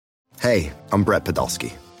Hey, I'm Brett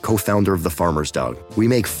Podolsky, co-founder of The Farmer's Dog. We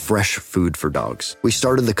make fresh food for dogs. We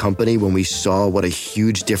started the company when we saw what a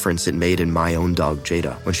huge difference it made in my own dog,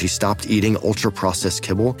 Jada, when she stopped eating ultra-processed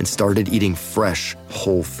kibble and started eating fresh,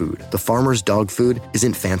 whole food. The Farmer's Dog food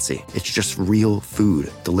isn't fancy. It's just real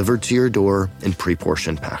food delivered to your door in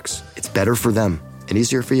pre-portioned packs. It's better for them and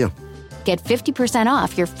easier for you. Get 50%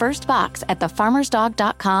 off your first box at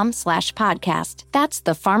thefarmersdog.com/podcast. That's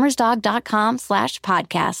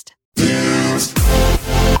thefarmersdog.com/podcast.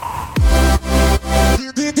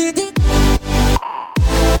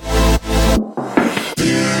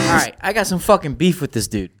 All right, I got some fucking beef with this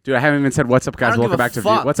dude. Dude, I haven't even said what's up, guys. Welcome back to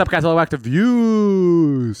Views. What's up, guys? Welcome back to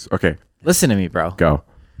Views. Okay, Listen to me, bro. go.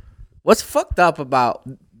 What's fucked up about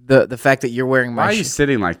the fact that you're wearing my Why are you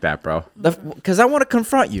sitting like that, bro? Because I want to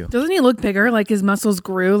confront you. Doesn't he look bigger? Like his muscles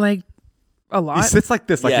grew like a lot. He sits like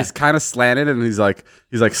this, like Yeah. he's kind of slanted, and he's like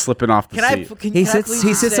slipping off the seat. He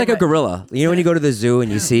sits like a gorilla. You know when you go to the zoo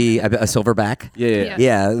and you see a silverback? Yeah.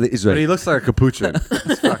 Yeah, he's But like, he looks like a capuchin.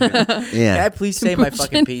 It's fucking- yeah. Can I please say my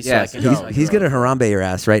fucking piece? Yes, so I can He's gonna Harambe your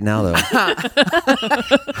ass right now, though. How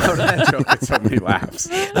did that joke get so many laughs?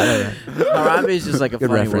 Harambe is just like a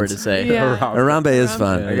funny reference. word to say. Yeah. Harambe is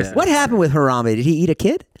fun. Yeah. What happened with Harambe? Did he eat a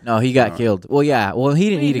kid? No, he got killed. Well, yeah. Well, he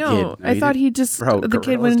didn't Wait, eat a no, kid. I thought he just Bro, the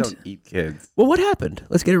kid gorillas went. don't eat kids. Well, what happened?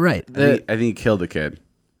 Let's get it right. I think he killed a kid.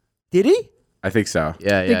 Did he? I think so.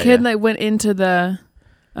 Yeah, The kid like went into the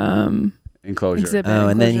Enclosure. exhibit. Oh,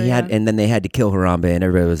 and then he had, enclosure, and then they had to kill Harambe, and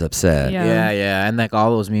everybody was upset. yeah. Yeah, and like all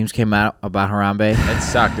those memes came out about Harambe. It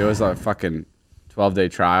sucked. It was a fucking 12-day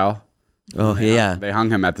trial. Oh yeah, They hung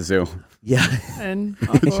him at the zoo. yeah. And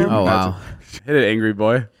awful. Oh wow. Hit it, angry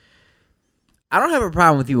boy. I don't have a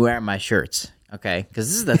problem with you wearing my shirts, okay? Because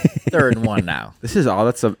this is the third one now. This is all.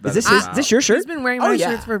 Is this your shirt? He's been wearing Oh, my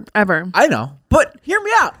yeah. shirts forever. I know, but hear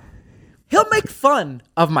me out. He'll make fun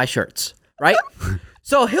of my shirts, right?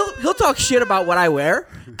 So he'll talk shit about what I wear,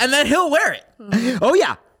 and then he'll wear it. Oh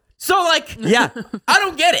yeah, So like, yeah, I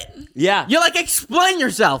don't get it. yeah. You're like, explain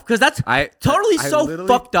yourself, because that's totally so literally-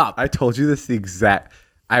 fucked up. I told you this the exact.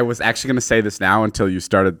 I was actually going to say this now until you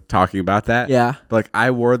started talking about that. Yeah. But like,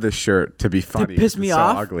 I wore this shirt to be funny. piss It's me so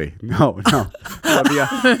off? ugly. No. Well,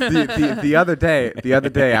 the other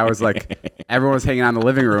day, I was like, everyone was hanging out in the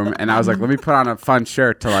living room, and I was like, let me put on a fun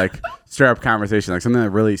shirt to like stir up conversation, like something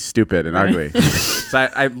really stupid and ugly. So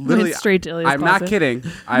I literally, straight to Ilya's I'm not closet. kidding.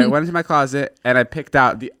 I went into my closet and I picked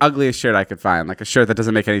out the ugliest shirt I could find, like a shirt that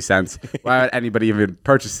doesn't make any sense. Why would anybody even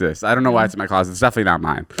purchase this? I don't know why it's in my closet. It's definitely not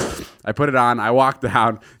mine. I put it on. I walked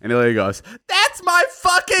down, and Ilya goes, "That's my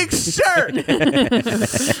fucking shirt."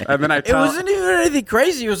 And then I It tell, wasn't even anything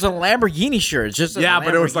crazy. It was a Lamborghini shirt. It's just a yeah,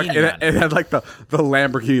 but it was like Lamborghini on it had like the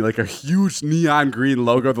Lamborghini, like a huge neon green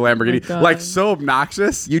logo of the Lamborghini, God. like so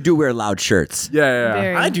obnoxious. You do wear loud shirts. Yeah.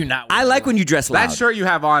 Very. I do not. I like when you dress loud. That shirt you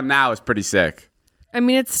have on now is pretty sick. I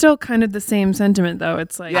mean, it's still kind of the same sentiment, though.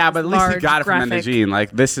 It's like Yeah, but at least he large, got it from graphic. Medellin.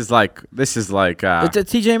 Like this is like It's a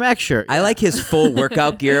TJ Maxx shirt. I like his full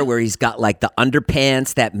workout gear where he's got like the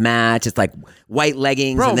underpants that match. It's like white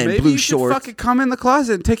leggings Bro, and then maybe blue you should shorts. fucking come in the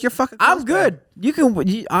closet and take your fucking I'm clothes back.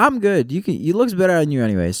 good. I'm good. You looks better on you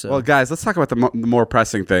anyway. So Well, guys, let's talk about the more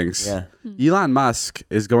pressing things. Yeah. Elon Musk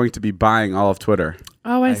is going to be buying all of Twitter.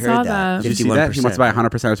 Oh, I heard saw that. that. Did you see that? He wants to buy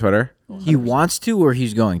 100% of Twitter. he wants to, or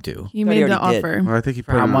he's going to. He Thought made he the already did. offer. Well, I think he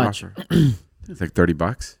put how in an much? offer. It's like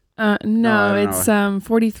 $30, No, I don't it's know.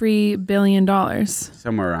 $43 billion.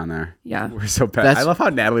 somewhere around there. Yeah. We're so bad. That's- I love how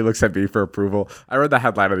Natalie looks at me for approval. I read the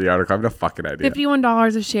headline of the article. I have no fucking idea.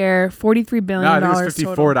 $51 a share, $43 billion. No, I think it's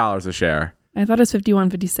total. $54 a share. I thought it was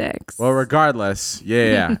 $51.56. Well, regardless,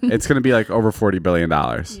 yeah. It's going to be like over $40 billion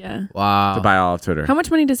to yeah. Wow. buy all of Twitter. How much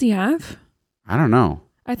money does he have? I don't know.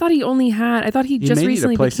 I thought he only had. I thought he He just may need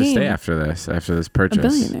recently a place to became stay after this a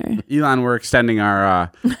purchase. billionaire. Elon, we're extending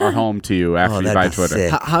our home to you after you that'd buy be Twitter.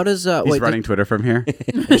 sick. How does He's wait? running Twitter from here.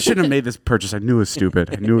 I shouldn't have made this purchase. I knew it was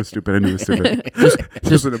stupid. I knew it was stupid.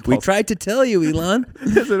 Just an We impulse. tried to tell you, Elon.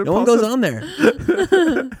 an No one goes on there.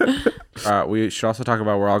 We should also talk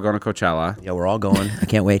about we're all going to Coachella. Yeah, we're all going. I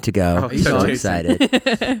can't wait to go. Oh, I'm so Jason.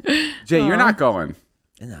 excited. Jay, you're not going,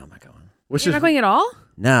 No, I'm not going. which You're is not going at all?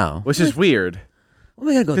 No. which is weird What am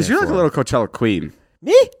I gonna go because there you're like for? a little Coachella queen.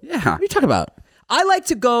 Me? Yeah. What are you talking about? I like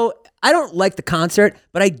to go. I don't like the concert,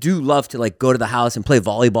 but I do love to like go to the house and play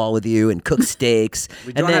volleyball with you and cook steaks. We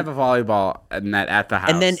and don't then, have a volleyball net at the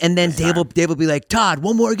house. and then Dave will be like, Todd,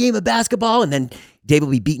 one more game of basketball, and then Dave will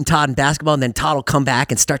be beating Todd in basketball, and then Todd will come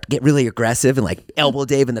back and start to get really aggressive and like elbow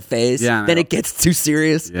Dave in the face. Yeah, I then know. it gets too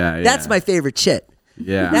serious. Yeah, That's yeah. my favorite shit.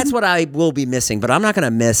 Yeah. That's what I will be missing, but I'm not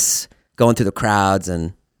gonna miss going through the crowds,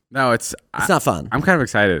 and No, it's not fun. I'm kind of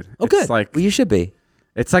excited. oh, It's good. like Well, you should be.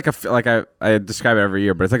 It's like I describe it every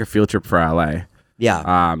year, but it's like a field trip for LA.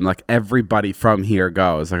 Yeah. Like everybody from here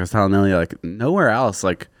goes. Like I was telling Lily, like nowhere else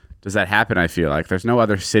like does that happen. I feel like there's no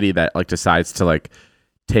other city that like decides to like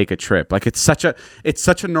take a trip. Like it's such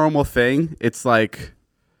a normal thing. It's like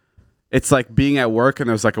being at work and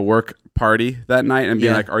there's like a work party that night and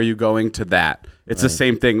being like, are you going to that? It's the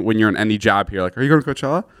same thing when you're in any job here. Like, are you going to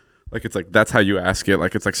Coachella? Like, it's like, that's how you ask it.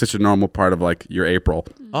 Like, it's like such a normal part of like your April.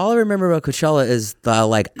 All I remember about Coachella is the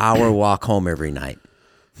like hour walk home every night.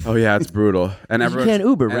 Oh yeah, it's brutal. And everyone's can't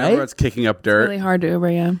Uber, right? Everyone's kicking up dirt. Really hard to Uber,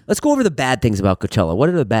 yeah. Let's go over the bad things about Coachella. What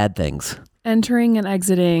are the bad things? Entering and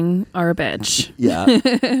exiting are a bitch. Yeah.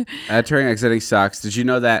 Entering, exiting sucks. Did you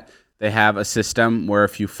know that they have a system where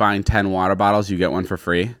if you find 10 water bottles, you get one for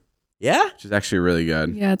free? Yeah? Which is actually really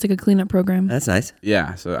good. Yeah, it's like a cleanup program. That's nice.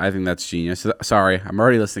 Yeah, so I think that's genius. Sorry, I'm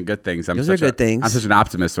already listing good things. Those are good things. I'm such an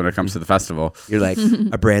optimist when it comes to the festival. You're like,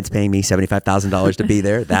 a brand's paying me $75,000 to be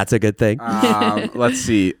there. That's a good thing. Let's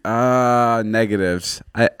see. Negatives.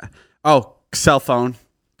 Cell phone.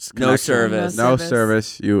 No service. No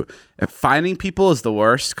service. Finding people is the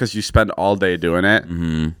worst because you spend all day doing it.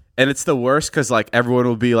 Mm-hmm. And it's the worst because like everyone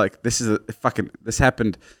will be like, this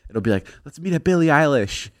happened. It'll be like, let's meet at Billie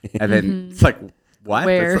Eilish. And then it's like, what?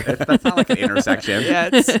 Where? That's not like an intersection.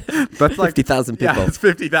 That's like 50,000 people. Yeah, it's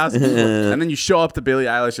 50,000 people. And then you show up to Billie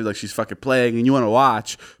Eilish and like she's fucking playing and you want to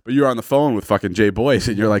watch, but you're on the phone with fucking Jay Boyce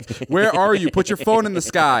and you're like, where are you? Put your phone in the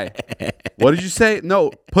sky. What did you say?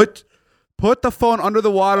 No, put the phone under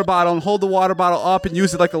the water bottle and hold the water bottle up and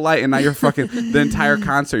use it like a light. And now you're fucking the entire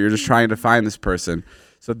concert. You're just trying to find this person.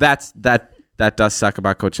 So that does suck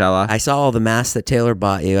about Coachella. I saw all the masks that Taylor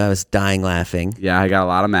bought you. I was dying laughing. Yeah, I got a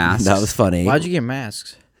lot of masks. That was funny. Why'd you get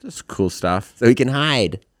masks? Just cool stuff. So he can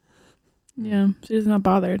hide. Yeah, she's not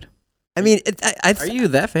bothered. I mean, Are you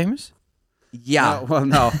that famous? Yeah. No, well,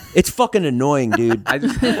 no. It's fucking annoying, dude.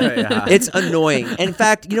 Yeah. It's annoying. And in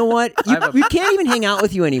fact, you know what? We can't even hang out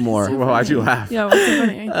with you anymore. Well, why'd you laugh? Yeah, what's so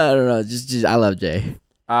funny? I don't know. Just I love Jay.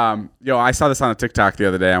 I saw this on a TikTok the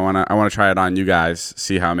other day. I wanna try it on you guys.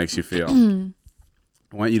 See how it makes you feel.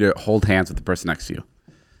 I want you to hold hands with the person next to you.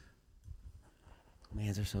 My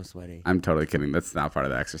hands are so sweaty. I'm totally kidding. That's not part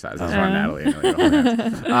of the exercise. That's why Natalie and Ellie hold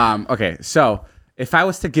hands. Okay, so if I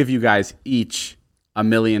was to give you guys each $1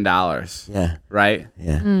 million, Yeah. right?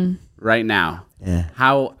 Yeah. Right now, Yeah.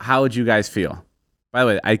 how would you guys feel? By the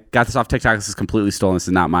way, I got this off TikTok. This is completely stolen. These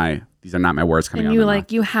are not my words coming out. And of my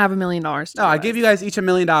mouth. you have $1 million. No, I give you guys each $1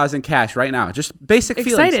 million in cash right now. Just basic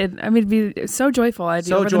feelings. Excited. I mean, it'd be so joyful. I'd be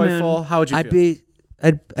So over the moon. joyful. How would you feel?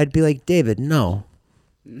 I'd be like, David, no.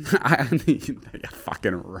 You're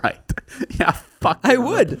fucking right. Yeah, fucking I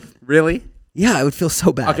would. right. Really? Yeah, I would feel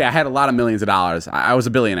so bad. Okay, I had a lot of millions of dollars. I was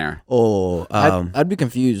a billionaire. Oh, I'd be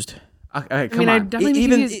confused. Okay, come I mean, on. I'd definitely be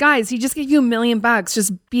Even- confused. Guys, he just gave you $1 million.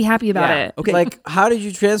 Just be happy about Yeah. it. okay. Like, how did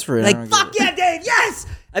you transfer it? I Like, don't get fuck it. yeah, Dave, yes!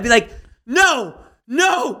 I'd be like, no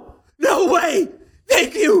way,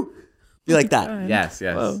 thank you. Be like that. Yes.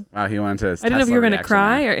 Wow, he wanted to. I didn't know if you were going to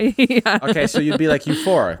cry or. Yeah. Okay, so you'd be like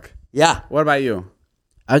euphoric. Yeah. What about you?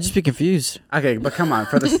 I'd just be confused. Okay, but come on.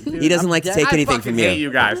 For this, He doesn't like to take anything from hate you.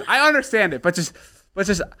 you guys. I understand it, but just.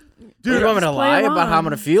 Do Dude, you want me to play lie about how I'm along.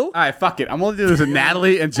 gonna feel? all right, fuck it. I'm only doing this with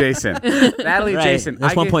Natalie and Jason. Natalie and Right. Jason.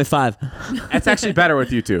 That's I gave- 1.5. It's actually better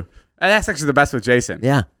with you two. That's actually the best with Jason.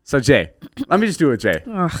 Yeah. So Jay, let me just do it with Jay.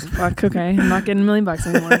 Oh, fuck. Okay. I'm not getting $1 million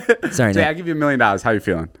anymore. Sorry, Jay, I Nick. give you $1 million. How you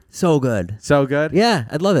feeling? So good. So good. Yeah,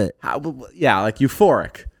 I'd love it. Yeah, like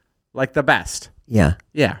euphoric, like the best. Yeah.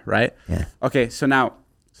 Yeah, right. Yeah. Okay, so now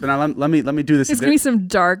let me do this. There's going to be some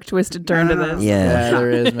dark, twisted turn to this. Yeah. there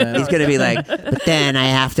is, man. He's going to be like, but then I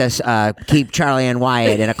have to keep Charlie and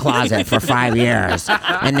Wyatt in a closet for 5 years.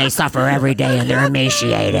 And they suffer every day and they're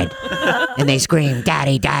emaciated. And they scream,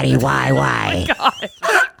 Daddy, Daddy, why?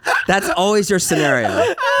 That's always your scenario.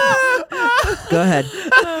 Go ahead.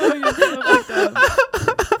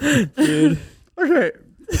 Okay.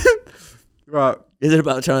 Well, Is it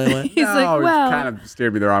about Charlie and Wyatt? He's like, no, well. it kind of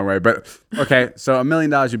steered me the wrong way, but okay. So $1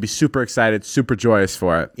 million, you'd be super excited, super joyous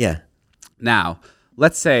for it. Yeah. Now,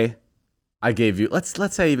 let's say I gave you, let's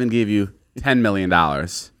say I even gave you $10 million,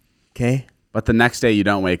 Okay. but the next day you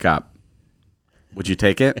don't wake up. Would you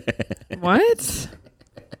take it? What?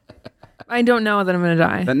 I don't know that I'm going to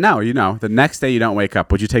die. Then no, the next day you don't wake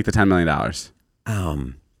up. Would you take the $10 million?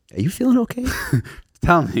 Are you feeling okay?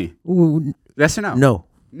 Tell me. Ooh, Yes or no?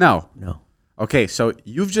 no. No. Okay, so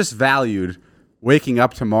you've just valued waking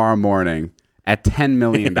up tomorrow morning at $10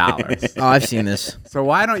 million. Oh, I've seen this. So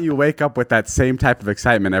why don't you wake up with that same type of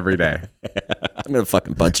excitement every day? I'm gonna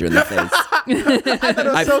fucking punch you in the face. I thought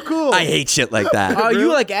it was so cool. I hate shit like that. Oh,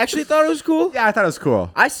 you like actually thought it was cool? Yeah, I thought it was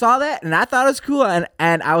cool. I saw that and I thought it was cool, and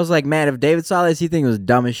I was like, man, if David saw this, he'd think it was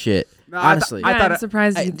dumb as shit. No, I Honestly, I thought I'm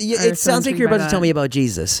surprised. It sounds like you're about to tell me about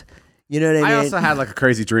Jesus. You know what I mean? I also had like a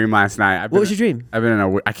crazy dream last night. What was your dream? I've been in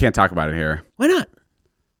a. I can't talk about it here. Why not?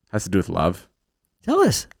 Has to do with love. Tell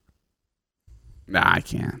us. Nah, I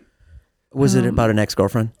can't. Was it about an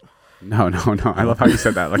ex-girlfriend? No. I love how you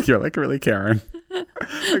said that. Like you're like really caring. Like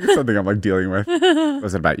it's something I'm like dealing with. It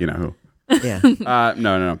was about you know who. Yeah.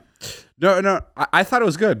 No. I thought it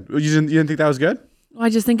was good. You didn't think that was good? Well, I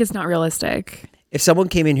just think it's not realistic. If someone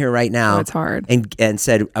came in here right now, It's hard. and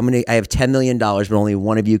said, I have $10 million, but only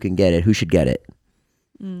one of you can get it. Who should get it?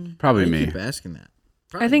 Probably I me. keep asking that.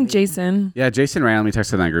 I think Jason. Yeah, Jason randomly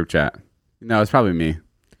texted in that group chat. No, it's probably me.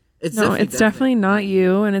 It's Definitely not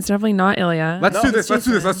you, and it's definitely not Ilya. Let's do this. Let's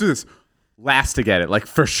do this. Last to get it, like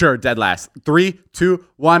for sure, dead last. 3, 2,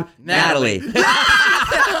 1. Natalie. Fuck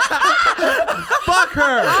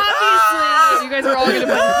her. Obviously, you guys are all gonna put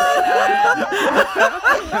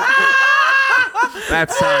That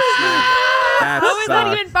sucks, man. That How is that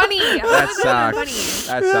sucks. even funny? How That is that even sucks.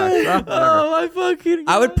 funny? That sucks. Well, whatever. my fucking.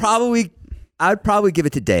 I would probably give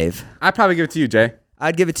it to Dave. I'd probably give it to you, Jay.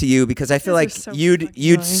 I'd give it to you because I feel guys like are so you'd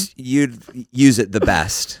fucking use it the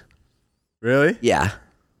best. Really? Yeah.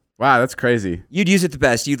 Wow, that's crazy. You'd use it the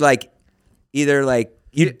best. You'd like either like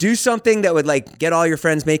you'd do something that would like get all your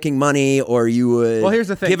friends making money, or you would Well, here's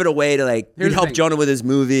the thing. give it away to like Here's you'd the help thing. Jonah with his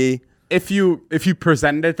movie. If you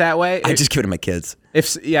presented it that way, I just give it to my kids.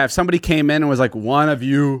 if somebody came in and was like, one of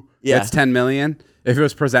you Yeah. gets 10 million, if it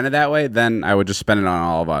was presented that way, then I would just spend it on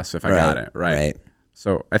all of us if I got it. Right.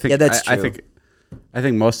 So I think Yeah, that's I true.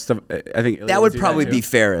 think most of I think That would probably be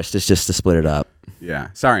fairest, is just to split it up. Yeah.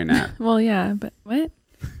 Sorry, Nat. Well, yeah, but what?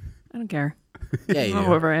 I don't care. Yeah, you I'm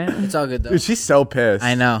do. over it. It's all good though. Dude, she's so pissed.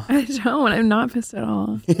 I know. I don't. I'm not pissed at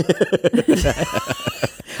all.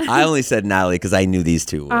 I only said Natalie because I knew these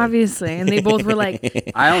two would. Obviously, and they both were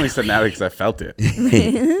like, I only said Natalie because I felt it.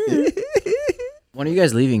 When are you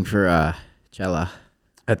guys leaving for Cella?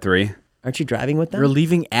 At 3. Aren't you driving with them? You're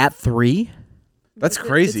leaving at 3? That's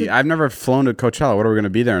crazy. I've never flown to Coachella. What are we going to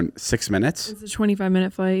be there in 6 minutes? "It's a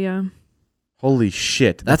 25-minute flight." Yeah, Holy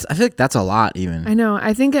shit. I feel like that's a lot even. I know.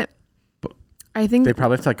 I think They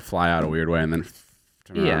probably have to like fly out a weird way and then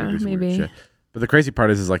turn around Yeah, and do some weird maybe. shit. But the crazy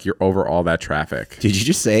part is like you're over all that traffic. Did you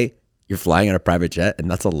just say you're flying on a private jet and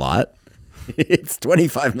that's a lot? It's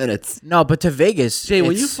 25 minutes. No, but to Vegas. Jay,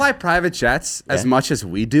 when you it's- fly private jets as much as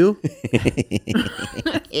we do,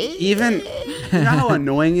 even you know how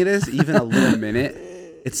annoying it is, even a little minute.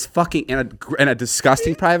 It's fucking in a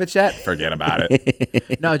disgusting private jet. Forget about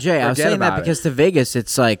it. No, Jay, I was Forget saying that about because to Vegas,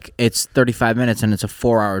 it's 35 minutes and it's a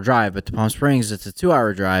 4-hour drive, but to Palm Springs, it's a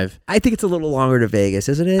 2-hour drive. I think it's a little longer to Vegas,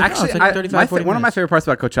 isn't it? Actually, it's like 35, 40 one of my minutes. favorite parts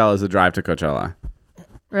about Coachella is the drive to Coachella.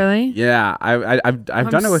 really. Yeah, I've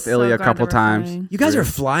done it with so Ilya a glad couple that we're times. flying. You guys are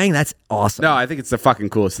flying? That's awesome. No, I think it's the fucking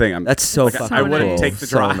coolest thing. That's so like, fucking I wouldn't nice. take the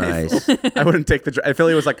So drive. nice. I wouldn't take the drive. If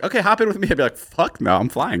Ilya was like, okay, hop in with me, I'd be like, fuck no, I'm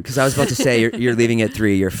flying. Because I was about to say, you're leaving at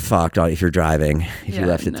 3. You're fucked if you're driving. If you Yeah,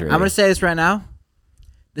 left at no. 3. I'm going to say this right now.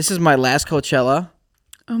 This is my last Coachella.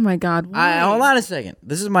 Oh my God. Why? Hold on a second.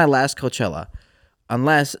 This is my last Coachella.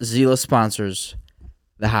 Unless Zila sponsors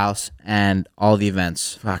the house and all the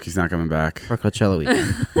events Fuck, he's not coming back. for Coachella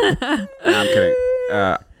weekend. No, I'm kidding.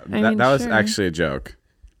 mean, That was sure. actually a joke.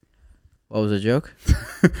 What was a joke?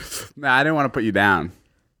 Nah, I didn't want to put you down.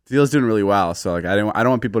 Deal's doing really well, so like I don't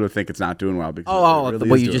want people to think it's not doing well because it really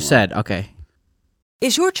what is you doing just well. said. Okay.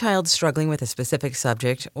 Is your child struggling with a specific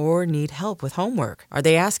subject or need help with homework? Are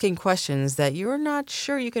they asking questions that you're not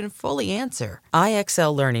sure you can fully answer?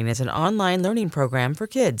 IXL Learning is an online learning program for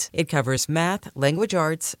kids. It covers math, language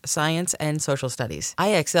arts, science, and social studies.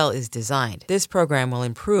 IXL is designed. This program will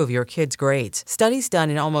improve your kids' grades. Studies done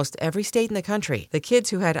in almost every state in the country. The kids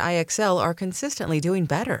who had IXL are consistently doing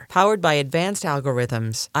better. Powered by advanced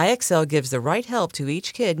algorithms, IXL gives the right help to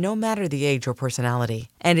each kid no matter the age or personality.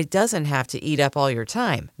 And it doesn't have to eat up all your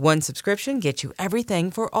time. One subscription gets you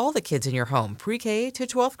everything for all the kids in your home, pre-K to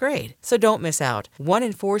 12th grade. So don't miss out. 1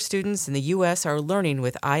 in 4 students in the U.S. are learning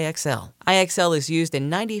with IXL. IXL is used in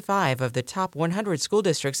 95 of the top 100 school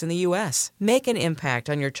districts in the U.S. Make an impact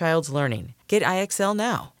on your child's learning. Get IXL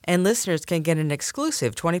now. And listeners can get an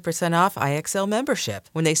exclusive 20% off IXL membership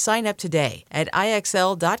when they sign up today at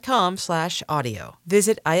IXL.com/audio.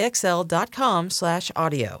 Visit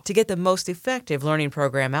IXL.com/audio to get the most effective learning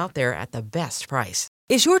program out there at the best price.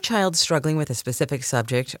 Is your child struggling with a specific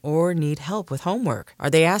subject or need help with homework? Are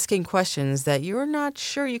they asking questions that you're not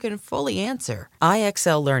sure you can fully answer?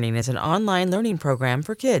 IXL Learning is an online learning program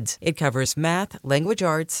for kids. It covers math, language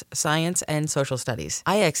arts, science, and social studies.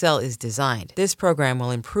 IXL is designed. This program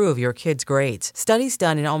will improve your kids' grades. Studies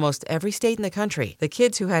done in almost every state in the country. The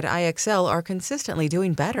kids who had IXL are consistently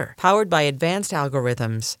doing better. Powered by advanced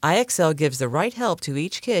algorithms, IXL gives the right help to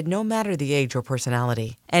each kid no matter the age or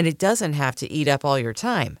personality. And it doesn't have to eat up all your time.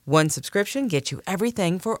 One subscription gets you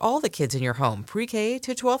everything for all the kids in your home, pre-K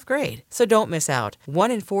to 12th grade. So don't miss out. 1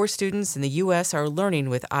 in 4 students in the U.S. are learning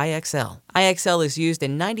with IXL. IXL is used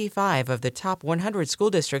in 95 of the top 100 school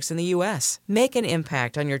districts in the U.S. Make an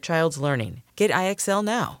impact on your child's learning. Get IXL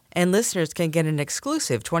now. And listeners can get an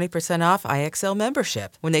exclusive 20% off IXL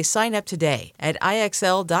membership when they sign up today at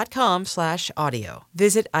IXL.com/audio.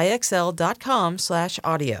 Visit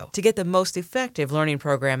IXL.com/audio to get the most effective learning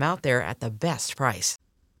program out there at the best price.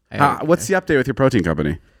 What's the update with your protein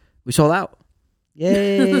company? We sold out.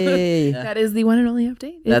 Yay. That is the one and only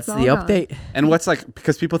update. That's It's the all gone. update. And what's like,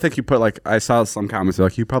 because people think you put like, I saw some comments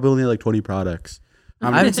like, you probably only have like 20 products.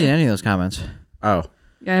 I haven't seen any of those comments. Oh,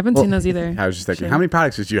 Yeah, I haven't seen those either. I was just thinking, how many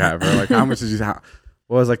products did you have? Or like, how much did you what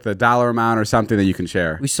was like the dollar amount or something that you can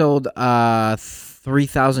share? We sold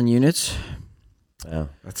 3,000 units. Oh.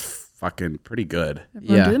 That's fucking pretty good.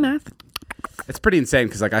 Everyone Yeah. do the math. It's pretty insane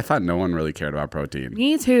because like I thought no one really cared about protein.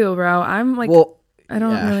 Me too, bro. I'm like, Well, I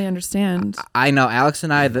don't yeah. really understand. I know Alex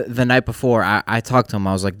and I, the night before, I talked to him.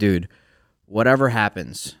 I was like, dude, whatever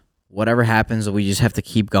happens, we just have to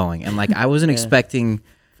keep going. And like, I wasn't expecting.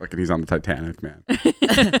 Fucking he's on the Titanic, man.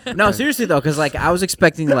 No, seriously though, because like I was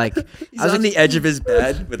expecting like He's I was on the edge of his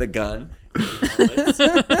bed with a gun.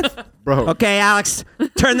 Bro, Okay, Alex,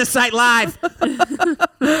 turn the site live.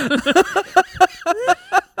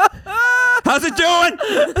 How's it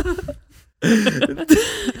doing?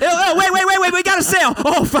 Oh, wait, we got a sale.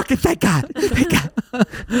 Oh, fucking thank God.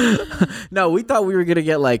 no, we thought we were gonna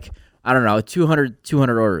get like I don't know 200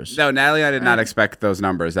 orders. no, Natalie, I did not expect those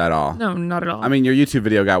numbers at all. No, not at all. I mean, your YouTube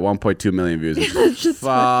video got 1.2 million views. Which is just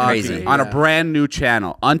fucking crazy. on a brand new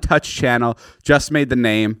channel, untouched channel, just made the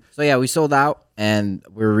name. So yeah, we sold out and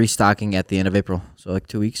we're restocking at the end of April. So like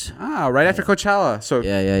 2 weeks. Ah, right after Coachella. So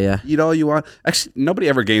Yeah. eat all you want. Actually, nobody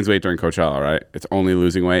ever gains weight during Coachella, right? It's only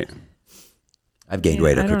losing weight. I've gained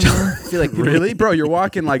weight I at don't Coachella. know. I feel like Really, bro? You're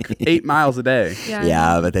walking like 8 miles a day. Yeah.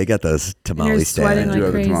 Yeah, but they got those tamale You're sweating stands. You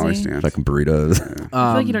like have the tamale crazy. stand. Fucking burritos. I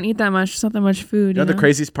feel like you don't eat that much. It's not that much food. You know the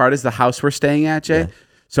craziest part is the house we're staying at, Jay. Yeah.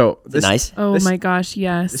 So Is it this nice? Oh this- my gosh,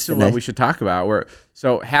 yes. This is what we should talk about.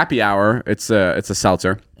 So happy hour. It's a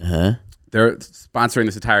seltzer. Uh-huh. They're sponsoring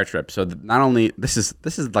this entire trip. So not only this is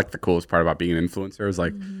like the coolest part about being an influencer is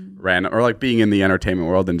like random or like being in the entertainment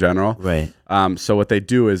world in general. Right. So what they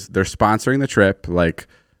do is they're sponsoring the trip. Like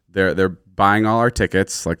they're buying all our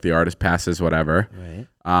tickets, like the artist passes, whatever. Right.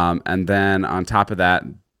 And then on top of that,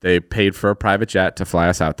 they paid for a private jet to fly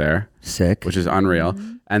us out there, Sick. which is unreal.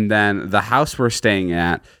 And then the house we're staying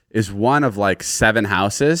at is one of like 7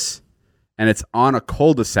 houses, and it's on a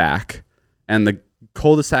cul-de-sac, and the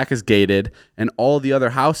cul-de-sac is gated, and all the other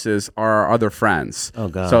houses are our other friends. Oh,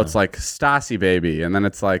 God. So it's like Stassi baby, and then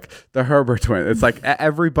it's like the Herbert twin. It's like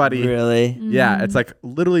everybody. Really? Yeah, it's like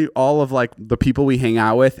literally all of like the people we hang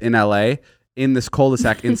out with in LA in this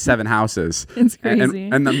cul-de-sac in 7 houses. It's And- crazy.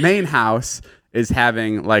 And the main house is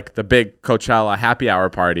having like the big Coachella happy hour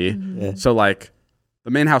party. Yeah. So like the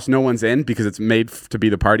main house no one's in because it's made to be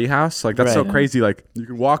the party house. Like that's so Right. crazy. Like you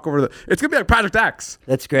can walk over it's gonna be like Project X.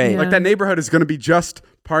 That's great. Yeah. Like that neighborhood is gonna be just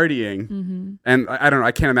partying. And I don't know,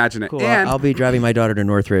 I can't imagine it. Cool. And I'll be driving my daughter to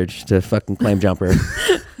Northridge to fucking claim jumper.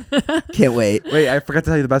 Can't wait. wait, I forgot to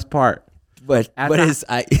tell you the best part. What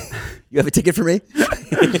you have a ticket for me?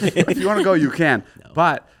 If you want to go, you can.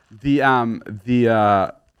 But the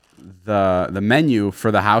menu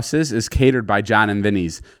for the houses is catered by John and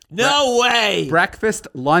Vinny's. No way. Breakfast,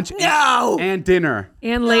 lunch, No! and dinner.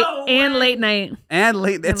 and late night. And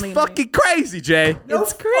late. It's late fucking crazy, Jay.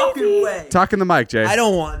 It's crazy. Way. Talk in the mic, Jay. I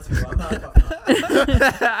don't want to. I'm not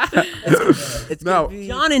it's No. gonna be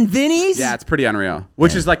John and Vinny's? Yeah, it's pretty unreal.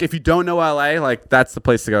 Which is like, if you don't know LA, like that's the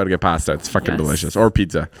place to go to get pasta. It's fucking Yes. delicious. Or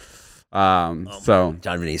pizza. So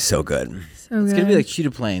John and Vinny's so good. So it's good. gonna be like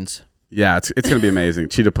Cheetah Plains. yeah, it's gonna be amazing.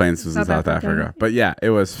 Cheetah Plains was in South South Africa. Africa. But yeah, it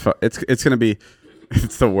was. It's gonna be.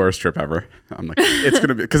 It's the worst trip ever. I'm like, it's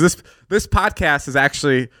gonna be because this podcast is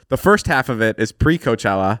actually the first half of it is pre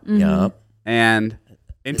Coachella, Yup. and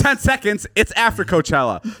in 10 seconds it's after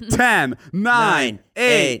Coachella. 10, 9,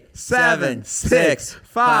 8, 7, 6,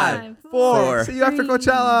 5, 4. four. See you after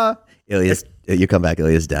Coachella. Ilya's You come back,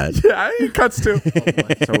 Ilya's dead. Yeah, it cuts to.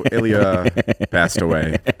 So Ilya passed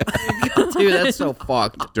away Dude, that's so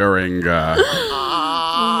fucked. during.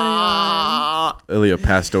 Ilya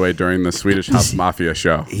passed away during the Swedish House Mafia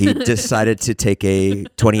show. He decided to take a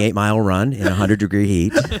 28-mile run in 100-degree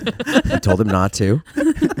heat. I told him not to.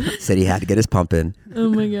 Said he had to get his pump in. Oh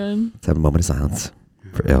my god. Let's have a moment of silence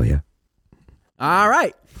for Ilya. All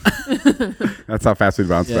right. That's how fast we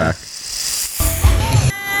bounce back.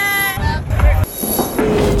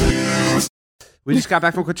 We just got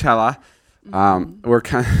back from Coachella. We're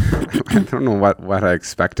kind of, I don't know what I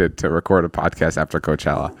expected to record a podcast after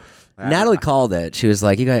Coachella. Natalie called it. She was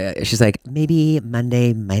like, she's like, maybe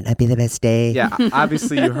Monday might not be the best day. Yeah,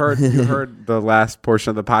 obviously you heard the last portion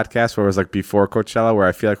of the podcast where it was like before Coachella, where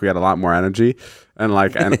I feel like we had a lot more energy, and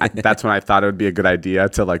that's when I thought it would be a good idea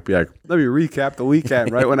to like be like, let me recap the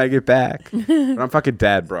weekend right when I get back. But I'm fucking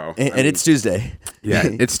dead, bro. And it's Tuesday. Yeah,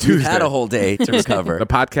 it's Tuesday. You had a whole day to recover. The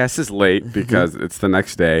podcast is late because it's the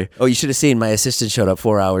next day. Oh, you should have seen my assistant showed up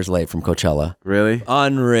 4 hours late from Coachella. Really?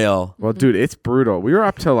 Unreal. Well, dude, it's brutal. We were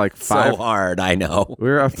up till like 5. So hard, I know. We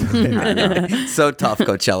were up to. I know. So tough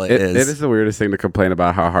Coachella It is. is the weirdest thing to complain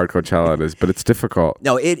about how hard Coachella is, but it's difficult.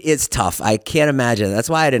 No, it is tough. I can't imagine. That's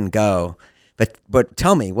why I didn't go. But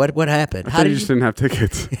tell me, what happened? I thought you just didn't have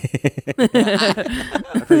tickets. I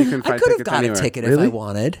thought you couldn't I find could have tickets got anywhere. a ticket Really? if I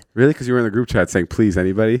wanted. Really? Because you were in the group chat saying, please,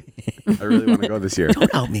 anybody? I really want to go this year.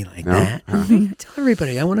 Don't out me like No? that. Tell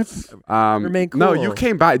everybody I want to remain cool. No, you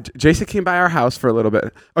came by. Jason came by our house for a little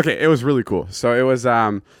bit. Okay, it was really cool. So it was,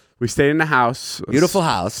 we stayed in a house. Beautiful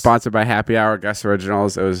house. Sponsored by Happy Hour Guest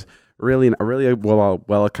Originals. It was really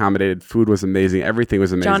well accommodated. Food was amazing. Everything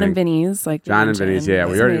was amazing. John and Vinny's, like John and Vinny's, yeah.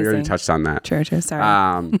 We already touched on that. True,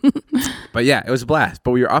 sorry. But yeah, it was a blast. But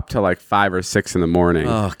we were up till like 5 or 6 in the morning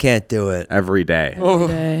Oh, can't do it. every day.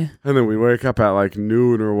 Okay. And then we wake up at like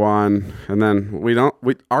noon or 1. And then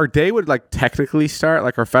our day would like technically start,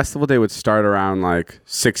 like our festival day would start around like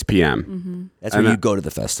 6 p.m. That's And when you that- go to the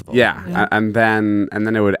festival. Yeah. And then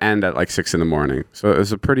it would end at like 6 in the morning. So it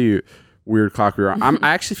was a pretty weird clock we were on. I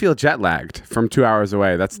actually feel jet lagged from 2 hours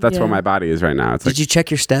away. That's Yeah. what my body is right now. It's Did like, you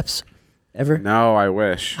check your steps ever? no, I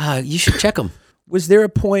wish. You should check them. Was there a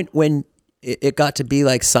point when it got to be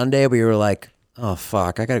like Sunday where you were like, oh,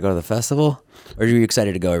 fuck, I got to go to the festival? Or were you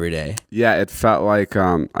excited to go every day? Yeah, it felt like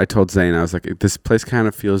I told Zane, I was like, this place kind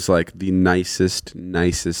of feels like the nicest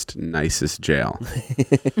jail.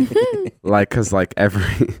 Like, because like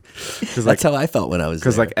That's how I felt when I was there.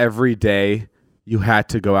 because like every day you had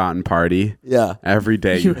to go out and party. Yeah. Every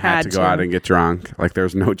day you had to go out and get drunk. Like there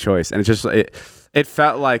was no choice, and it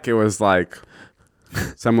felt like it was like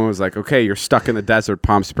someone was like, okay, you're stuck in the desert,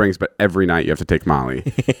 Palm Springs, but every night you have to take Molly.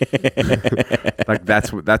 Like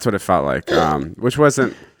that's what it felt like. Which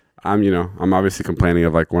wasn't. I'm obviously complaining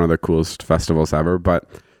of like one of the coolest festivals ever, but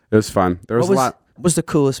it was fun. There was a lot. What was the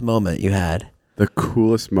coolest moment you had? The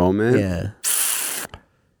coolest moment. Yeah.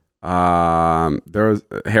 There was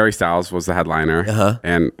Harry Styles was the headliner,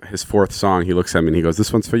 and his 4th song, he looks at me and he goes,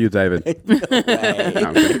 "This one's for you, David." No,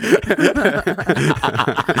 I'm kidding.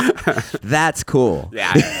 That's cool.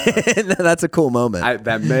 Yeah, That's a cool moment.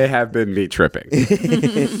 that may have been me tripping.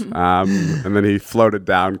 And then he floated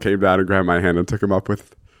down, came down, and grabbed my hand and took him up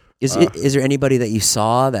with. Is there anybody that you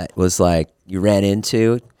saw that was like you ran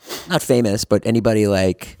into, not famous, but anybody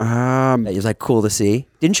like that was like cool to see?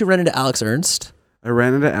 Didn't you run into Alex Ernst? I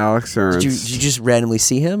ran into Alex Ernst. Did you just randomly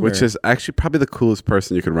see him? Which or? is actually probably the coolest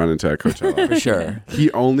person you could run into at Coachella. For sure.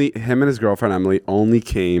 Him and his girlfriend Emily only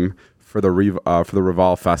came for the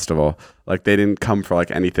Revolve Festival. Like they didn't come for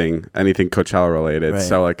like anything Coachella related. Right.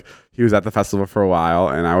 So like he was at the festival for a while,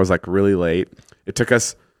 and I was like really late. It took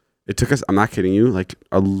us. I'm not kidding you. Like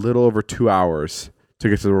a little over 2 hours to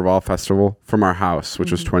get to the Revolve Festival from our house,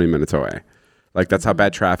 which was 20 minutes away. Like that's how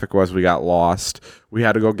bad traffic was. We got lost. We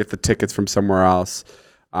had to go get the tickets from somewhere else.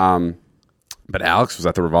 But Alex was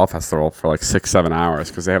at the Revolve Festival for like 6-7 hours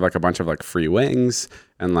because they have like a bunch of like free wings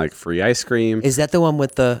and like free ice cream. Is that the one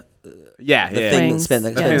with the thing that spins,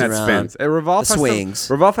 the thing that around? spins. Revolve The Festival, swings.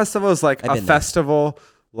 Revolve Festival is like I've a been there. festival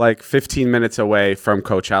like 15 minutes away from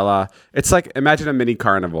Coachella. It's like imagine a mini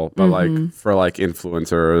carnival, but like for like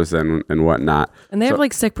influencers and whatnot. And they have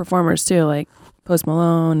like sick performers too, like Post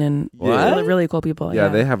Malone and What? really cool people. Yeah,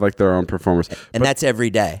 they have like their own performers. And that's every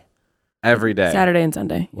day. Every day. Saturday and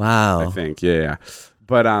Sunday. Wow. I think. Yeah.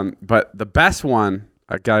 But the best one,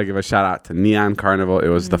 I gotta give a shout out to Neon Carnival. It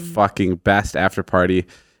was the fucking best after party.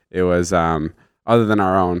 It was other than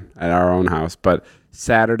our own at our own house. But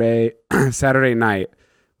Saturday night,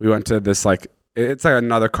 we went to this like it's like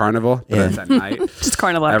another carnival, but it's at night. Just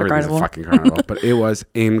carnival after Everything's carnival. a fucking carnival. But it was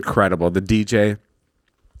incredible. The DJ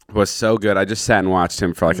was so good. I just sat and watched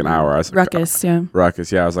him for like an hour. I was like, Ruckus, yeah.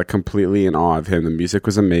 Ruckus, yeah. I was like completely in awe of him. The music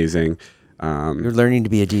was amazing. You're learning to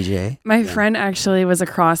be a DJ. My friend actually was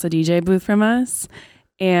across the DJ booth from us,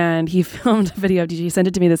 and he filmed a video of DJ. He sent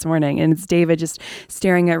it to me this morning, and it's David just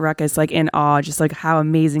staring at Ruckus like in awe, just like how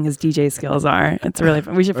amazing his DJ skills are. It's really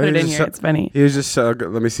fun. We should put it in here. It's funny. He was just so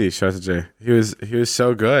good. Let me see. Show it to Jay. He was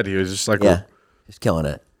so good. He was just like Just killing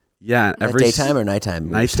it. yeah. At daytime or nighttime?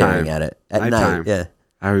 Nighttime. Staring at it at Nighttime. night. Yeah.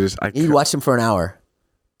 I was just You watched him for an hour.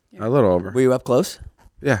 a little over. Were you up close?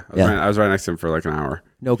 Yeah, I was right next to him for like an hour.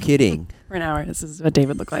 No kidding. For an hour. This is what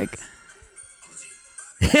David looked like.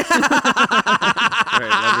 Wait, let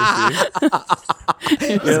me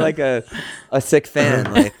see. You're like a sick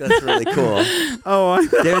fan. Like that's really cool. Oh,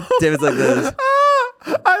 David's like this.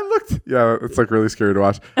 I looked. Yeah, it's like really scary to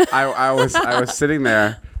watch. I was sitting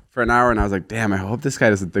there for an hour and I was like, damn, I hope this guy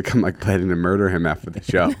doesn't think I'm like planning to murder him after the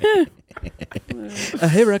show.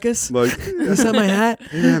 Hey, Ruckus. Like, You saw my hat?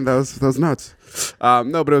 hey, man, that was nuts.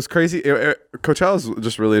 No, but it was crazy. Coachella is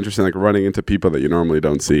just really interesting, like running into people that you normally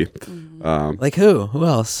don't see. Like who? Who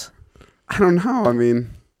else? I don't know. I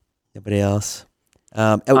mean, Nobody else.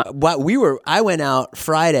 I went out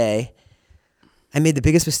Friday. I made the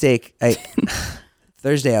biggest mistake.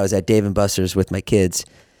 Thursday I was at Dave & Buster's with my kids,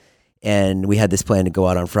 and we had this plan to go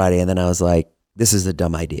out on Friday. And then I was like, "This is a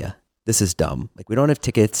dumb idea. This is dumb. Like we don't have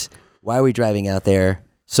tickets. Why are we driving out there?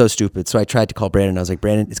 So stupid." So I tried to call Brandon. I was like,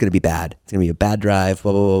 "Brandon, it's going to be bad. It's going to be a bad drive."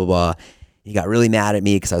 Blah blah blah blah blah. He got really mad at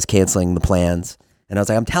me because I was canceling the plans, and I was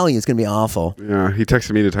like, "I'm telling you, it's going to be awful." yeah, he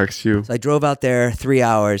texted me to text you. So I drove out there 3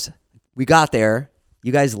 hours. We got there.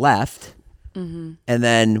 You guys left. And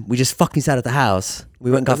then we just fucking sat at the house.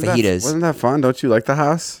 We went and got fajitas. Wasn't that fun? Don't you like the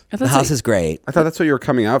house? The house is great. I thought that's what you were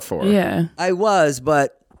coming out for. Yeah. I was,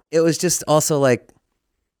 but it was just also like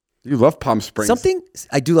You love Palm Springs.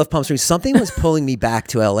 I do love Palm Springs. Something was pulling me back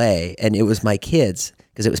to LA, and it was my kids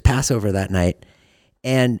because it was Passover that night.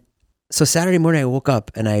 And so Saturday morning I woke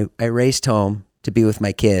up and I raced home to be with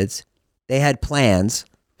my kids. They had plans.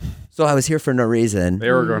 So I was here for no reason. They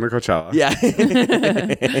were going to Coachella. Yeah.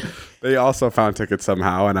 They also found tickets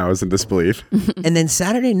somehow, and I was in disbelief. And then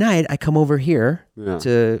Saturday night, I come over here Yeah.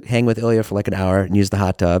 to hang with Ilya for like an hour and use the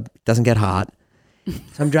hot tub. It doesn't get hot.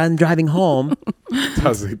 So I'm driving home,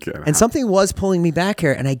 Doesn't get and something was pulling me back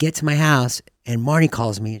here. And I get to my house, and Marnie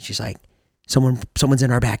calls me, and she's like, someone's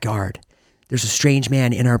in our backyard. There's a strange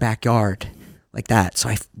man in our backyard. Like that. So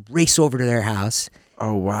I race over to their house.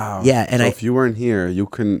 Oh, wow. Yeah, and so if you weren't here, you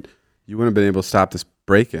wouldn't have been able to stop this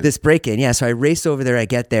break-in. This break-in, yeah. So I raced over there. I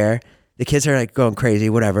get there. The kids are like going crazy,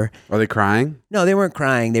 whatever. Are they crying? No, they weren't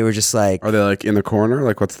crying. They were just like... Are they like in the corner?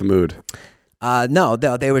 Like, what's the mood? No,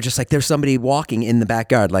 they were just like, there's somebody walking in the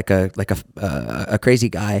backyard, like a crazy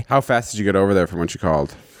guy. How fast did you get over there from when she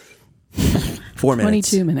called? 4 minutes.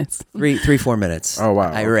 22 minutes. 4 minutes. Oh,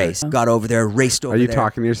 wow. I Okay. raced, got over there, raced over Are you there.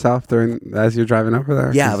 talking to yourself as you're driving over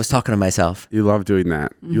there? Yeah, I was talking to myself. You love doing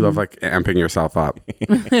that. You love like amping yourself up.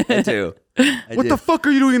 I do. What the fuck are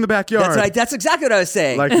you doing in the backyard? That's right. That's exactly what I was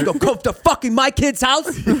saying. Like- You go, come to fucking my kid's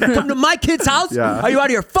house? Come to my kid's house? Yeah. Are you out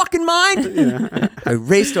of your fucking mind? I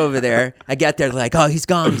raced over there. I get there, like, oh, he's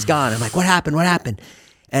gone. I'm like, what happened?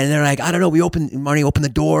 And they're like, I don't know. Marnie opened the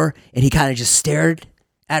door, and he kind of just stared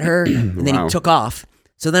at her, and then Wow. he took off.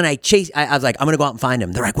 So then I was like, I'm going to go out and find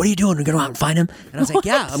him. They're like, what are you doing? You're going to go out and find him? And I was like,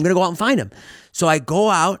 yeah, I'm going to go out and find him. So I go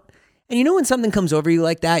out, and you know when something comes over you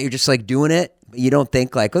like that, you're just like doing it. You don't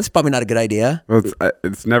think like, this is probably not a good idea. Well,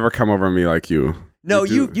 it's never come over me like you. No,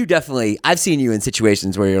 you definitely, I've seen you in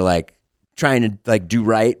situations where you're like trying to like do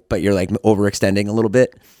right, but you're like overextending a little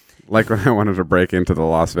bit. Like when I wanted to break into the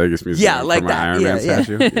Las Vegas Museum Yeah, like for my that. Iron Yeah, Man yeah.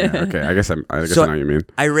 statue. Yeah, okay. I guess I know what you mean.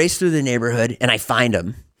 I race through the neighborhood and I find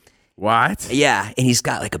him. What? Yeah, and he's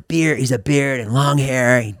got like a beard. He's a beard and long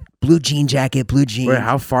hair, blue jean jacket, blue jeans. Wait,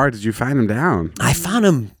 how far did you find him down? I found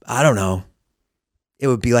him, I don't know. It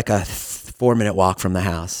would be like a 4-minute walk from the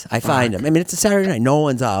house. I find him. I mean, it's a Saturday night. No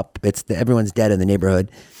one's up. Everyone's dead in the neighborhood.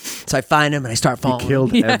 So I find him and I start following him.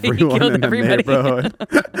 Killed Yeah, he everyone killed in the everybody. neighborhood.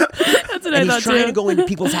 That's what I And thought he's trying too. to go into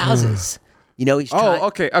people's houses. You know, he's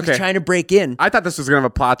Okay. He's trying to break in. I thought this was gonna have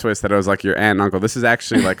a plot twist that it was like your aunt and uncle. This is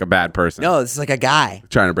actually like a bad person. No, this is like a guy.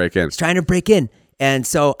 Trying to break in. Trying to break in. And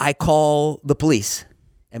so I call the police.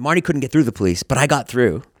 And Marty couldn't get through the police, but I got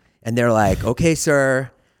through. And they're like, okay, sir.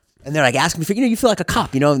 And they're like, ask me for, you feel like a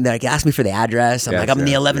cop, and they're like, ask me for the address. I'm Yes, like, I'm in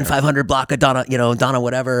the yes, 11500 block of Donna,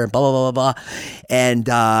 whatever, blah, blah, blah, blah, blah. And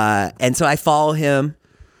so I follow him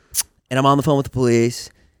and I'm on the phone with the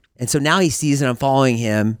police. And so now he sees that I'm following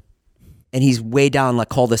him and he's way down like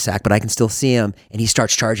cul-de-sac, but I can still see him. And he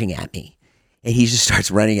starts charging at me. And he just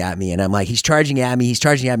starts running at me, and I'm like, he's charging at me,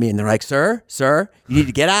 and they're like, sir, you need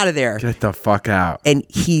to get out of there. Get the fuck out. And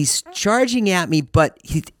he's charging at me, but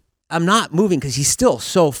I'm not moving because he's still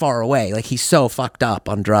so far away. Like, he's so fucked up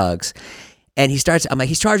on drugs. And I'm like,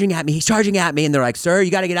 he's charging at me, and they're like, sir,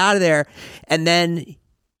 you got to get out of there. And then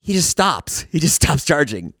he just stops. He just stops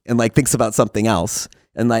charging and like thinks about something else.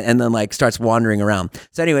 And then like starts wandering around.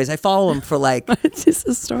 So anyways, I follow him for like It's just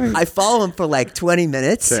a story. I follow him for like 20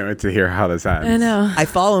 minutes. Can't wait to hear how this ends. I know. I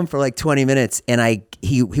follow him for like 20 minutes, and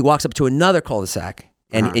he walks up to another cul-de-sac,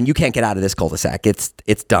 and you can't get out of this cul-de-sac.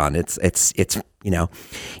 It's done. It's you know,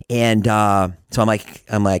 and so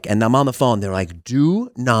I'm like, and I'm on the phone. They're like,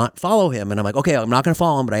 do not follow him, and I'm like, okay, I'm not gonna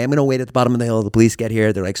follow him, but I am gonna wait at the bottom of the hill. The police get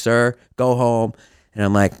here. They're like, sir, go home. And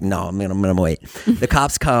I'm like, no, I'm gonna wait. The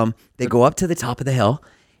cops come. They go up to the top of the hill,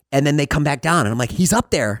 and then they come back down. And I'm like, he's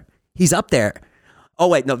up there. Oh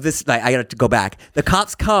wait, no, I got to go back. The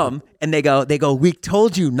cops come and they go, we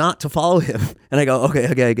told you not to follow him. And I go,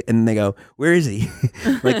 okay. And they go, where is he?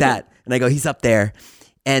 Like that. And I go, he's up there.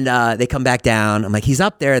 And they come back down. I'm like, he's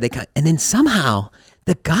up there. And then somehow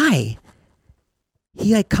the guy,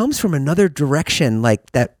 he like comes from another direction,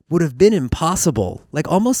 like that would have been impossible. Like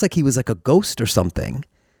almost like he was like a ghost or something.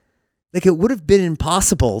 Like it would have been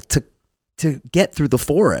impossible to get through the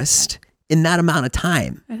forest in that amount of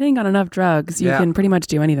time. I think on enough drugs, you can pretty much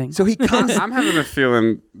do anything. So he comes. I'm having a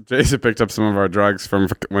feeling Jason picked up some of our drugs from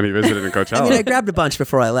when he visited in Coachella. I mean, I grabbed a bunch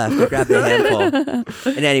before I left. I grabbed a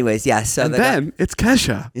handful. And anyways, yeah. So and then it's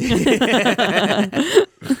Kesha.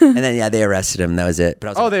 And then yeah, they arrested him. That was it. But I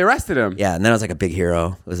was like, they arrested him. yeah, and then I was like a big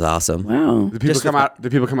hero. It was awesome. Wow. Did people come out?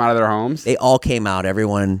 Did people come out of their homes? They all came out.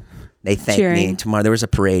 Everyone. They thanked me. Cheering. Tomorrow there was a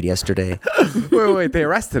parade yesterday. wait. They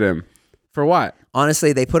arrested him for what?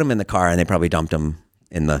 Honestly, they put him in the car and they probably dumped him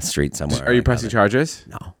in the street somewhere. Are you pressing charges?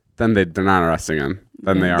 No. Then they're not arresting him.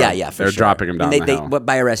 Then they are. Yeah, for They're sure. dropping him down I mean, the hill. But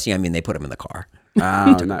by arresting, I mean they put him in the car.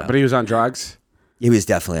 Oh, no. But he was on drugs? He was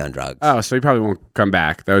definitely on drugs. Oh, so he probably won't come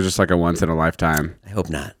back. That was just like a once in a lifetime. I hope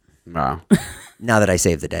not. Wow. Now that I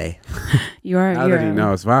saved the day. You are. Now that he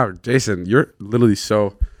knows. Wow, Jason, you're literally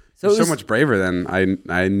so much braver than I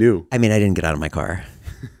knew. I mean, I didn't get out of my car.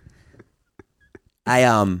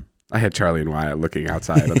 I had Charlie and Wyatt looking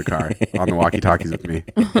outside of the car on the walkie-talkies with me.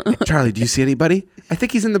 Charlie, do you see anybody? I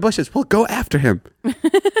think he's in the bushes. Well, go after him.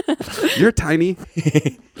 You're tiny.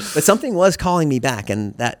 But something was calling me back,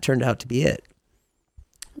 and that turned out to be it.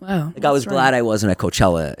 Wow. Like I was glad I wasn't at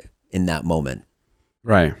Coachella in that moment.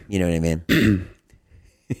 Right. You know what I mean?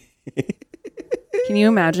 Can you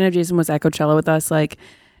imagine if Jason was at Coachella with us, like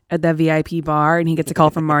at that VIP bar, and he gets a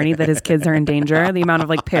call from Marnie that his kids are in danger? The amount of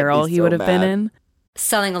like peril he would have been in.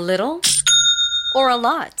 Selling a little or a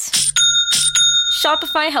lot?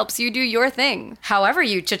 Shopify helps you do your thing, however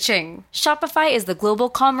you cha-ching. Shopify is the global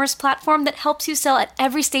commerce platform that helps you sell at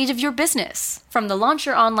every stage of your business. From the launch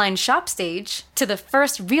your online shop stage, to the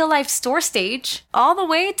first real-life store stage, all the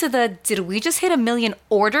way to the did we just hit 1 million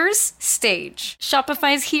orders stage.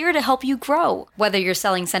 Shopify is here to help you grow. Whether you're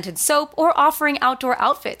selling scented soap or offering outdoor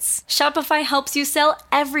outfits, Shopify helps you sell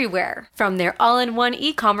everywhere. From their all-in-one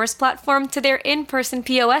e-commerce platform to their in-person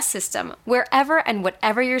POS system. Wherever and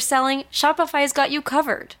whatever you're selling, Shopify's got you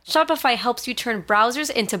covered. Shopify helps you turn browsers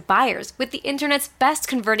into buyers with the internet's best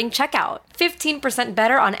converting checkout. 15%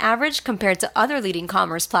 better on average compared to other leading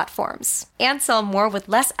commerce platforms. And sell more with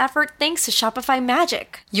less effort thanks to Shopify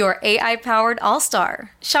Magic, your AI-powered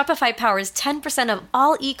all-star. Shopify powers 10% of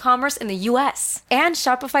all e-commerce in the US. And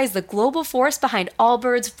Shopify is the global force behind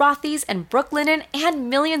Allbirds, Rothy's, and Brooklinen, and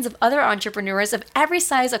millions of other entrepreneurs of every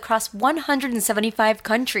size across 175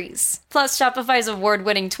 countries. Plus, Shopify's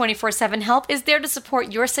award-winning 24/7 help is there to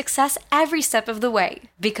support your success every step of the way.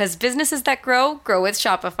 Because businesses that grow with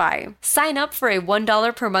Shopify. Sign up for a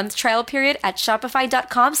 $1 per month trial period at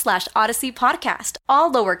shopify.com/Odyssey Podcast,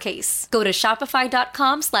 all lowercase. Go to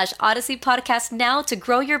shopify.com/Odyssey Podcast now to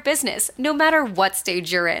grow your business, no matter what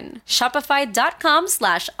stage you're in.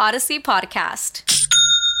 Shopify.com/Odyssey Podcast.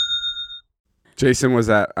 Jason was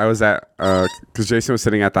because Jason was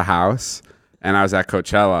sitting at the house and I was at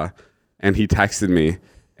Coachella and he texted me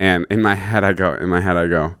and in my head I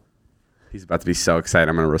go, he's about to be so excited.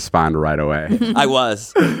 I'm going to respond right away. I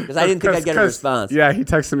was. Because I didn't think I'd get a response. Yeah, he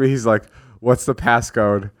texted me. He's like, what's the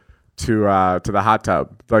passcode to the hot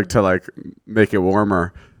tub? Like to like make it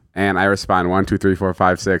warmer. And I respond 1, 2, 3, 4,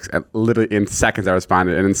 5, 6. And literally in seconds I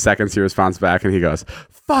responded. And in seconds he responds back and he goes,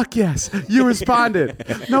 fuck yes, you responded.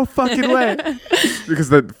 No fucking way. Because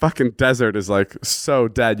the fucking desert is like so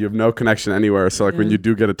dead. You have no connection anywhere. So like when you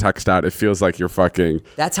do get a text out, it feels like you're fucking.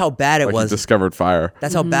 That's how bad it like was. You discovered fire.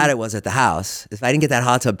 That's how bad it was at the house. If I didn't get that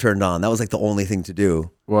hot tub turned on, that was like the only thing to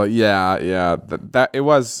do. Well, yeah, that it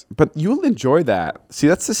was, but you'll enjoy that. See,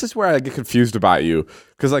 this is where I get confused about you,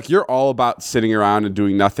 because like you're all about sitting around and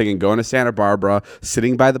doing nothing and going to Santa Barbara,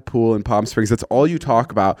 sitting by the pool in Palm Springs. That's all you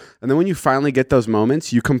talk about, and then when you finally get those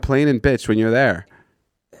moments, you complain and bitch when you're there.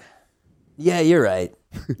 Yeah, you're right.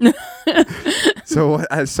 So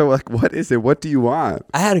what is it? What do you want?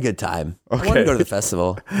 I had a good time. Okay. I wanted to go to the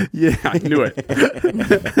festival. Yeah, I knew it.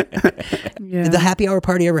 Yeah. Did the happy hour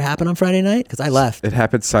party ever happen on Friday night? Because I left. It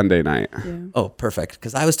happened Sunday night. Oh, perfect.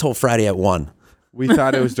 Because I was told Friday at 1. We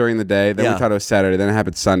thought it was during the day. Then Yeah. we thought it was Saturday. Then it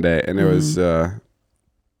happened Sunday, and it was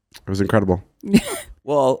incredible.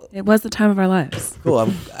 Well, It was the time of our lives. cool. I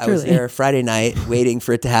was Truly. there Friday night waiting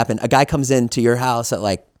for it to happen. A guy comes into your house at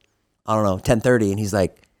like, I don't know, 10:30, and he's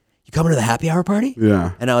like, "You coming to the happy hour party?"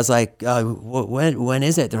 Yeah. And I was like, when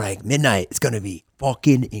is it? They're like, midnight. It's going to be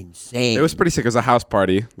fucking insane. It was pretty sick. It was a house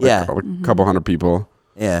party. Like Yeah. a couple hundred people.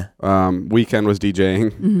 Yeah. Weekend was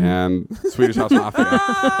DJing and Swedish House Mafia.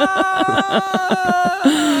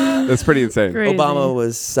 That's pretty insane. Crazy. Obama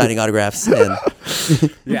was signing autographs. And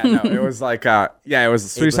Yeah, no, it was like, it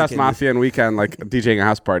was Swedish House Lincoln. Mafia and Weekend, like DJing a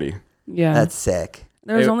house party. Yeah. that's sick.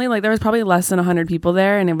 there was it- there was probably less than 100 people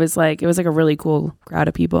there, and it was like a really cool crowd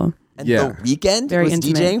of people. And Yeah. the weekend Very was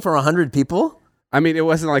intimate. DJing for 100 people? I mean, it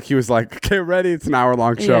wasn't like he was like, get ready, it's an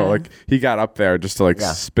hour-long show. Yeah. Like, he got up there just to like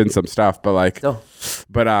Yeah. spin some stuff, but like, So,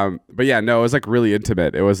 but yeah, no, it was like really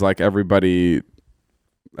intimate. It was like everybody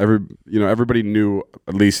knew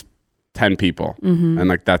at least 10 people, and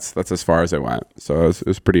like that's as far as it went. So it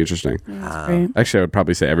was pretty interesting. That's great. Actually, I would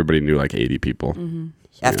probably say everybody knew like 80 people.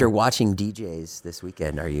 So, after yeah. watching DJs this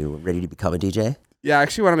weekend, are you ready to become a DJ? Yeah, I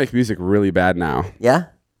actually want to make music really bad now. Yeah?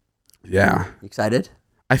 Yeah. You excited?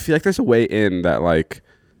 I feel like there's a way in that like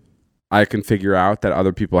I can figure out that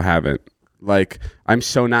other people haven't. Like, I'm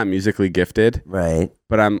so not musically gifted, Right.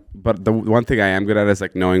 but the one thing I am good at is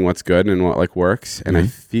like knowing what's good and what like works. And I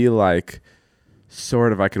feel like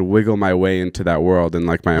sort of I could wiggle my way into that world in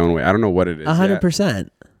like my own way. I don't know what it is. 100%.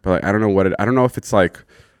 But like I don't know I don't know if it's like,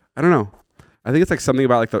 I don't know. I think it's like something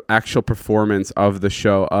about like the actual performance of the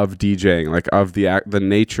show, of DJing, like of the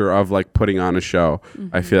nature of like putting on a show.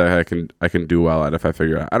 I feel like I can do well at if I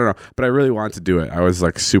figure it out. I don't know, but I really want to do it. I was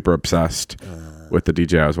like super obsessed with the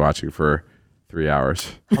DJ I was watching for 3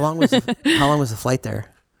 hours. How long was the flight there?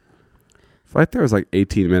 Flight there was like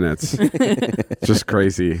 18 minutes. Just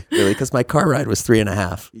crazy. Really? Because my car ride was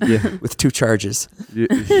 3.5 Yeah. with 2 charges.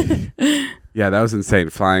 Yeah, that was insane.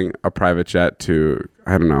 Flying a private jet to,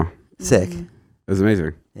 I don't know. Sick. It was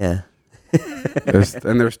amazing. Yeah. There's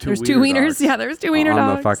two There's two wieners. dogs Yeah, there's two wiener on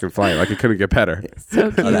dogs. the fucking flight. Like, it couldn't get better.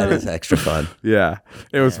 So cute. Oh, that is extra fun. Yeah,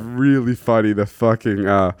 it was really funny. The fucking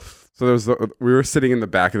so there was we were sitting in the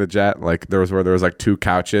back of the jet. Like there was like 2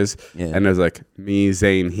 couches, Yeah. and there's like me,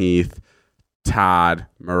 Zane, Heath, Todd,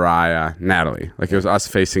 Mariah, Natalie. Like it was us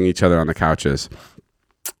facing each other on the couches,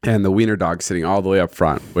 and the wiener dog sitting all the way up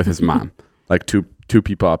front with his mom. Like two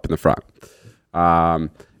people up in the front.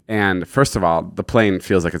 And first of all, the plane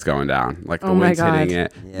feels like it's going down. Like the Oh my wind's hitting God.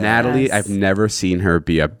 it. Yes. Natalie, I've never seen her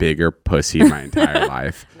be a bigger pussy in my entire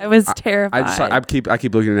life. I was terrified. I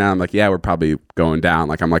keep looking down. I'm like, yeah, we're probably going down.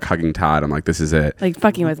 Like I'm like hugging Todd. I'm like, this is it. like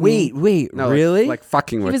fucking with me. Wait, No, like- really? Like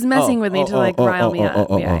fucking He with. was messing with me to like rile me up.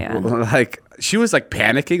 Yeah. Like she was like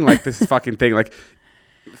panicking. Like this fucking thing. Like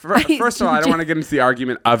first of all, I don't want to get into the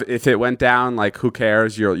argument of if it went down. Like who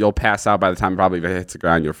cares? You'll pass out by the time probably if it hits the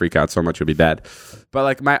ground. You'll freak out so much you'll be dead. But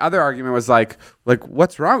like my other argument was like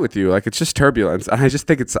what's wrong with you? Like it's just turbulence. And I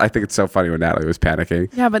think it's so funny when Natalie was panicking.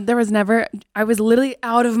 Yeah, but there was never. I was literally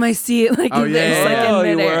out of my seat, like Oh, this, yeah, like yeah, in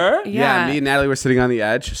you midair. were? Yeah, Me and Natalie were sitting on the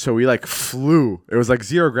edge, so we like flew. It was like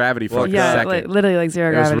zero gravity for like a yeah, second. like, literally like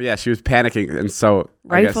zero It was- gravity. yeah, she was panicking, and so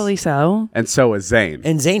I guess- Rightfully so. and so was Zane.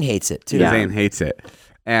 And Zane hates it too. Yeah. Zane hates it.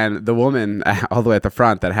 And the woman all the way at the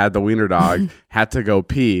front that had the wiener dog had to go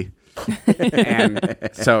pee. And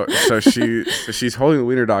so she's holding the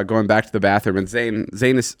wiener dog going back to the bathroom, and Zane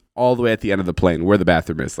is all the way at the end of the plane where the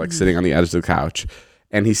bathroom is, like sitting on the edge of the couch.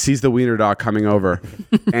 And he sees the wiener dog coming over,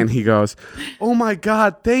 and he goes, "Oh my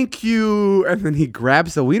God, thank you!" And then he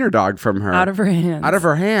grabs the wiener dog from her Out of her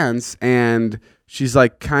hands. and she's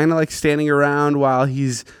like kind of like standing around while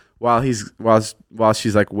she's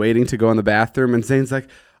like waiting to go in the bathroom, and Zane's like,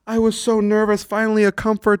 I was so nervous. Finally, a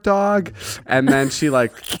comfort dog. And then she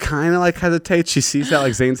like kind of like hesitates. She sees that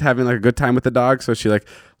like Zane's having like a good time with the dog, so she like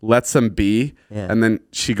lets him be. Yeah. And then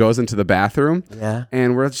she goes into the bathroom. Yeah.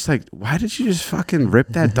 And we're just like, why did you just fucking rip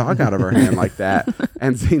that dog out of her hand like that?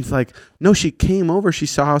 And Zane's like, no, she came over. She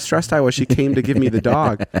saw how stressed I was. She came to give me the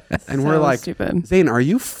dog. And we're like, stupid. Zane, are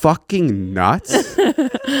you fucking nuts?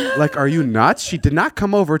 Like, are you nuts? She did not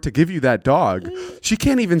come over to give you that dog. She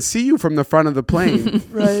can't even see you from the front of the plane.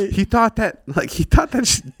 Right. He thought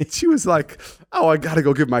that she was like, oh, I gotta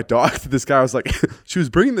go give my dog to this guy. I was like, she was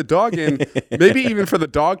bringing the dog in, maybe even for the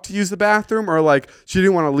dog to use the bathroom, or like she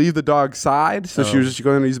didn't want to leave the dog's side, so she was just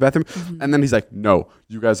going to use the bathroom. And then he's like, no,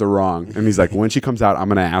 you guys are wrong. And he's like, when she comes out, I'm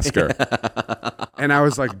gonna ask her. And I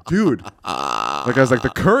was like, dude, like I was like,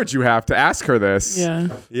 the courage you have to ask her this. Yeah.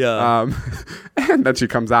 Yeah. And then she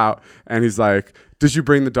comes out and he's like, did you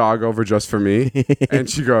bring the dog over just for me? And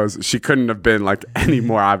she goes, she couldn't have been like any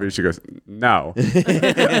more obvious. She goes, no.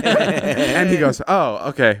 And he goes, oh,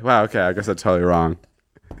 okay. Wow, okay. I guess I'm totally wrong.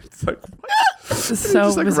 It's like, what? This is He so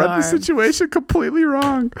just like bizarre. read the situation completely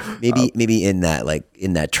wrong. Maybe in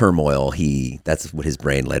that turmoil, that's what his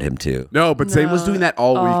brain led him to. No, but Zane was doing that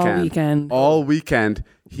all weekend. All weekend.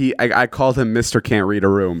 I called him Mr. Can't Read a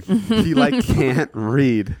Room. He like can't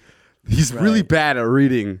read. He's really bad at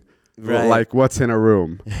reading. Right. Like what's in a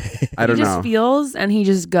room. I don't He just know. feels and he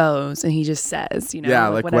just goes and he just says, you know. Yeah,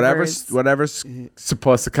 like whatever's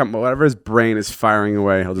supposed to come, whatever his brain is firing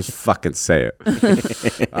away, he'll just fucking say it.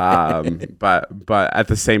 But at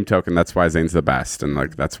the same token, that's why Zane's the best, and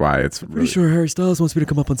like that's why it's really... Pretty sure Harry Styles wants me to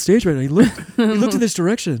come up on stage right now. He looked in this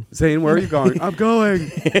direction. Zane, where are you going? I'm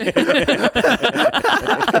going.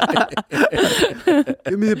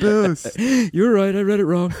 Give me a boost. You're right. I read it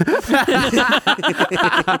wrong.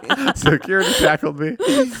 Security tackled me.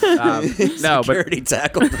 Security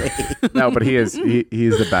tackled me. No, but he's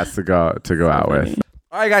the best to go out with.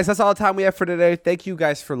 All right, guys, that's all the time we have for today. Thank you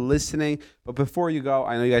guys for listening. But before you go,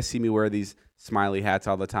 I know you guys see me wear these smiley hats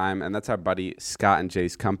all the time, and that's our buddy Scott and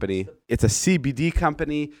Jay's company. It's a CBD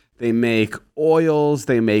company. They make oils,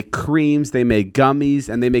 they make creams, they make gummies,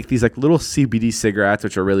 and they make these like little CBD cigarettes,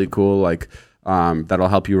 which are really cool. Like that'll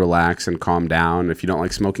help you relax and calm down if you don't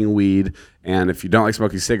like smoking weed. And if you don't like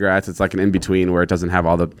smoking cigarettes, it's like an in-between where it doesn't have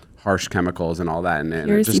all the harsh chemicals and all that. And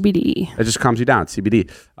Pure CBD. It just calms you down. It's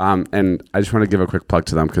CBD. And I just want to give a quick plug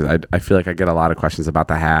to them because I feel like I get a lot of questions about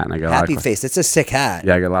the hat. And I get a lot Happy of Face. It's a sick hat.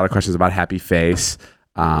 Yeah, I get a lot of questions about Happy Face.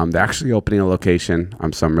 They're actually opening a location,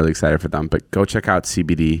 so I'm really excited for them. But go check out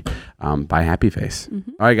CBD by Happy Face.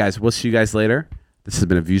 All right, guys. We'll see you guys later. This has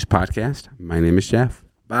been a Views Podcast. My name is Jeff.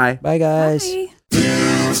 Bye. Bye, guys. Bye.